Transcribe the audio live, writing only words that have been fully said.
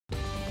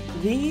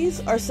These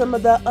are some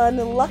of the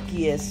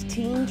unluckiest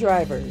teen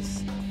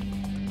drivers.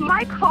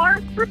 My car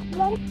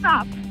won't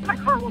stop. My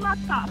car will not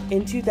stop.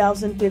 In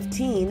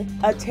 2015,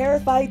 a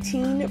terrified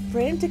teen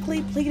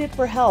frantically pleaded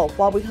for help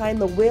while behind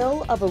the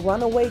wheel of a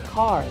runaway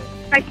car.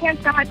 I can't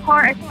stop my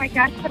car. I think my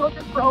gas pedal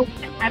just broke.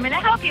 I'm going to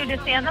help you.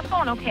 Just stay on the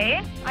phone,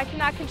 okay? I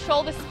cannot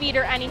control the speed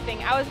or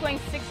anything. I was going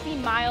 60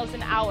 miles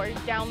an hour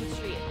down the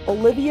street.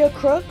 Olivia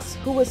Crooks,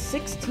 who was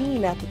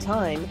 16 at the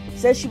time,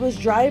 says she was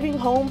driving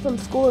home from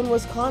school in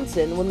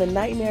Wisconsin when the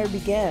nightmare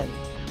began.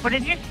 What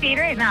is your speed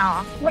right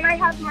now? When I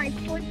have my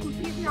foot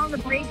completely on the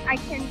brake, I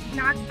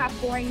cannot stop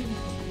going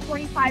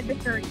 25 to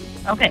 30.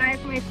 Okay. And I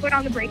have my foot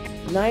on the brake.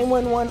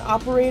 911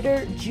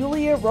 operator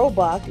Julia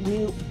Robach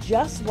knew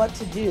just what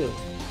to do.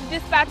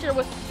 Dispatcher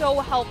was so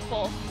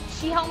helpful.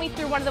 She helped me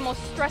through one of the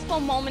most stressful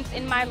moments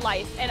in my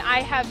life, and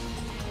I have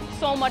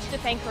so much to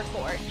thank her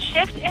for.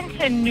 Shift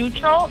into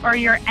neutral or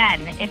your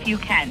N if you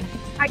can.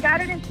 I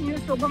got it into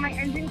neutral, but my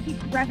engine keeps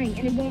revving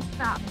and it won't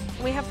stop.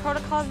 We have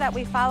protocols that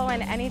we follow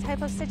in any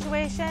type of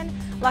situation.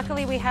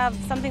 Luckily, we have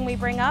something we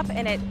bring up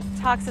and it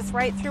talks us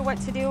right through what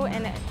to do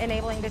and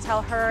enabling to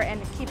tell her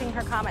and keeping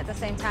her calm at the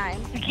same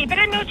time. Keep it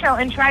in neutral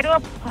and try to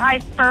apply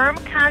firm,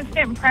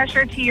 constant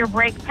pressure to your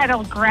brake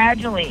pedal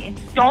gradually.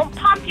 Don't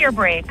pump your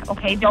brake,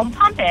 okay? Don't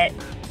pump it.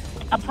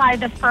 Apply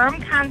the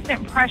firm,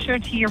 constant pressure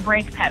to your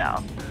brake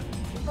pedal.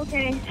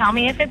 Okay. Tell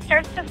me if it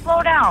starts to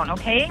slow down,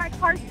 okay? My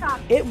car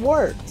stopped. It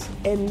worked,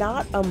 and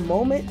not a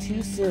moment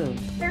too soon.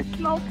 There's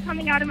smoke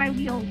coming out of my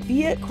wheels.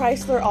 Fiat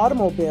Chrysler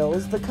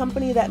Automobiles, the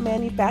company that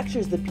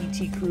manufactures the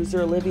PT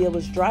Cruiser Olivia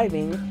was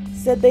driving,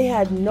 said they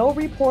had no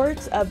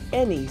reports of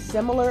any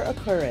similar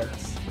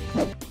occurrence.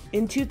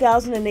 In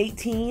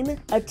 2018,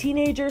 a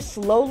teenager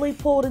slowly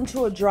pulled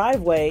into a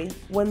driveway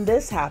when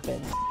this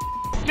happened.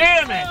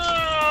 Damn it!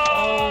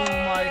 Oh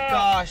my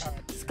gosh.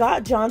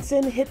 Scott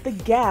Johnson hit the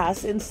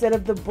gas instead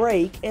of the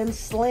brake and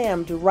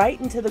slammed right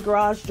into the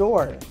garage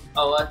door.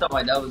 Oh, I thought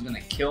my dad was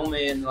gonna kill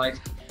me, and like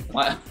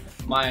my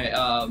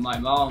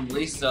mom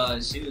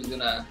Lisa, she was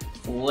gonna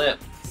flip.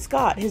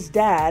 Scott, his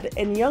dad,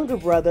 and younger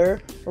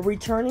brother were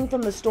returning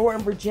from the store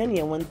in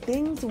Virginia when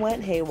things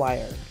went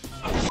haywire.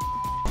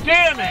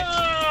 Damn it!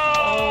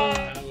 Oh.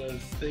 I was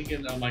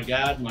thinking, oh my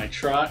God, my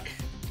truck,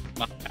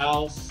 my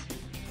house,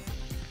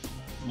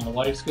 my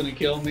wife's gonna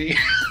kill me.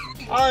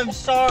 I'm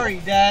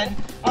sorry, Dad.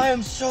 I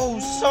am so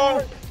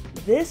sorry.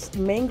 This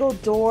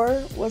mangled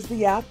door was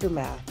the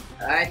aftermath.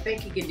 I think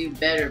he could do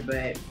better,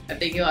 but I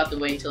think he'll have to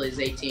wait until he's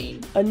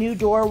 18. A new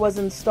door was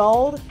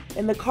installed,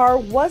 and the car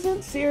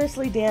wasn't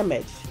seriously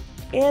damaged.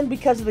 And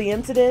because of the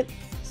incident,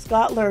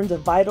 Scott learned a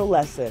vital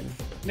lesson.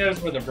 He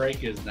knows where the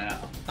brake is now.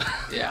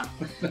 Yeah,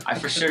 I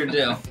for sure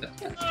do.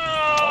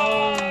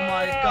 Oh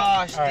my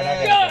gosh,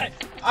 Dad.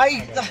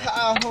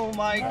 Oh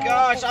my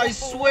gosh, I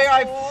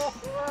swear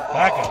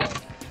Back up.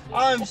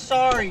 I'm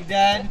sorry,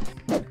 Dad.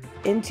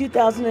 In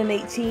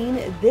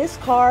 2018, this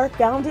car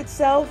found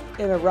itself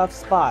in a rough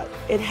spot.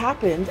 It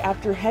happened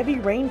after heavy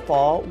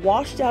rainfall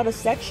washed out a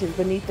section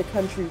beneath the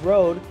country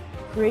road,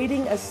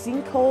 creating a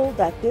sinkhole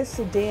that this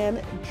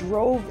sedan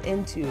drove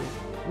into.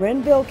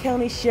 Renville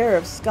County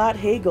Sheriff Scott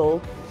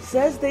Hagel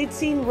says they'd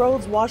seen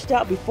roads washed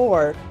out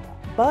before,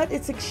 but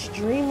it's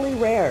extremely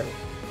rare,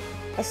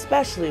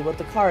 especially with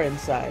the car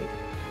inside.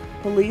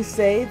 Police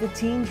say the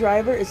teen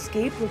driver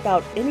escaped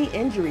without any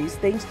injuries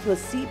thanks to a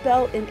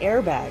seatbelt and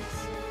airbags.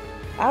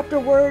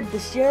 Afterward, the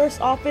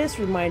sheriff's office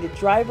reminded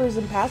drivers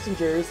and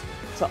passengers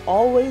to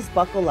always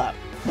buckle up.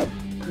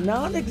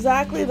 Not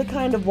exactly the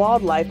kind of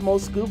wildlife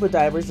most scuba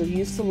divers are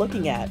used to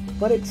looking at,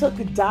 but it took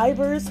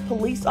divers,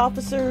 police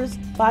officers,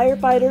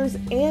 firefighters,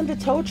 and a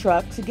tow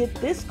truck to get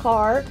this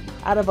car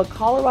out of a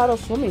Colorado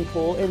swimming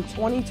pool in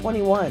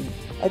 2021.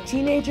 A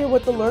teenager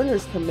with a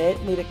learner's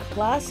permit made a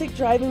classic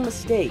driving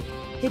mistake,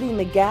 hitting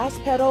the gas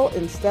pedal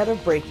instead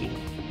of braking.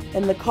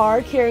 And the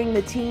car carrying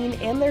the teen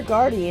and their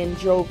guardian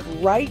drove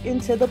right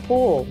into the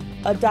pool.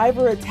 A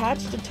diver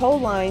attached a tow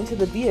line to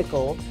the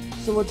vehicle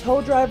so a tow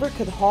driver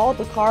could haul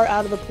the car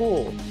out of the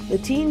pool. The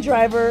teen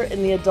driver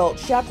and the adult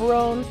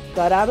chaperone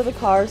got out of the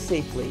car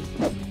safely.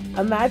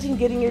 Imagine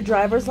getting your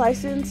driver's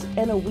license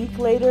and a week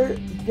later,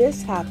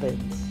 this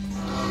happens.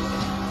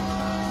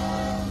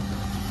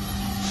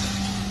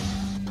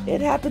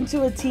 It happened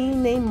to a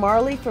teen named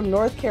Marley from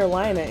North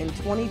Carolina in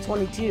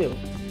 2022.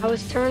 I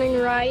was turning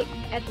right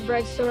at the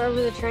bread store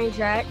over the train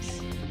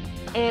tracks,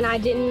 and I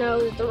didn't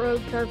know that the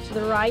road curved to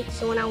the right,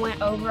 so when I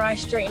went over, I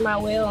straightened my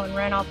wheel and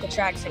ran off the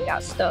tracks and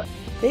got stuck.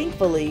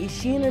 Thankfully,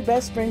 she and her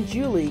best friend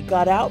Julie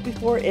got out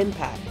before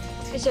impact.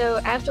 So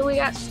after we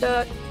got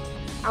stuck,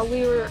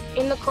 we were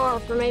in the car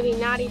for maybe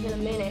not even a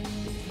minute,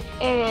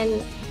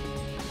 and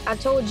I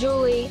told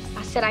Julie,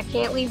 I said, I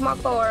can't leave my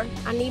car,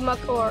 I need my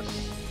car.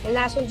 And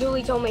that's when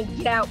Julie told me,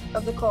 get out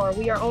of the car.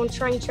 We are on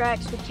train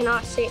tracks. We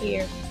cannot sit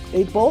here.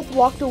 They both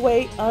walked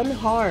away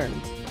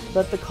unharmed,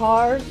 but the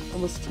car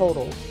was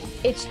totaled.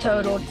 It's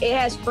totaled. It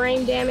has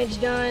frame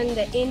damage done.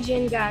 The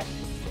engine got,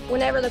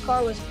 whenever the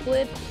car was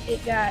flipped,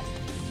 it got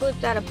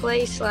flipped out of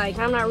place. Like,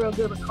 I'm not real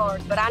good with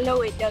cars, but I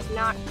know it does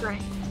not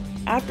crank.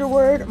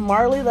 Afterward,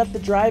 Marley left the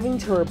driving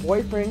to her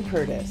boyfriend,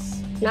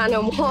 Curtis. Not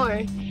no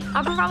more.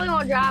 I probably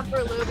won't drive for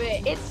a little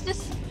bit. It's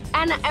just,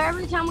 and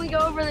every time we go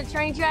over the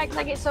train tracks,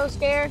 I get so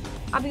scared.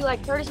 I'll be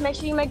like, Curtis, make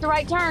sure you make the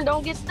right turn.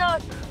 Don't get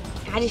stuck.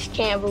 I just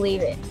can't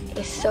believe it.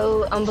 It's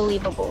so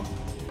unbelievable.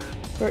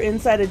 For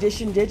Inside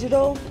Edition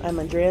Digital, I'm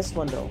Andrea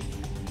Swindle.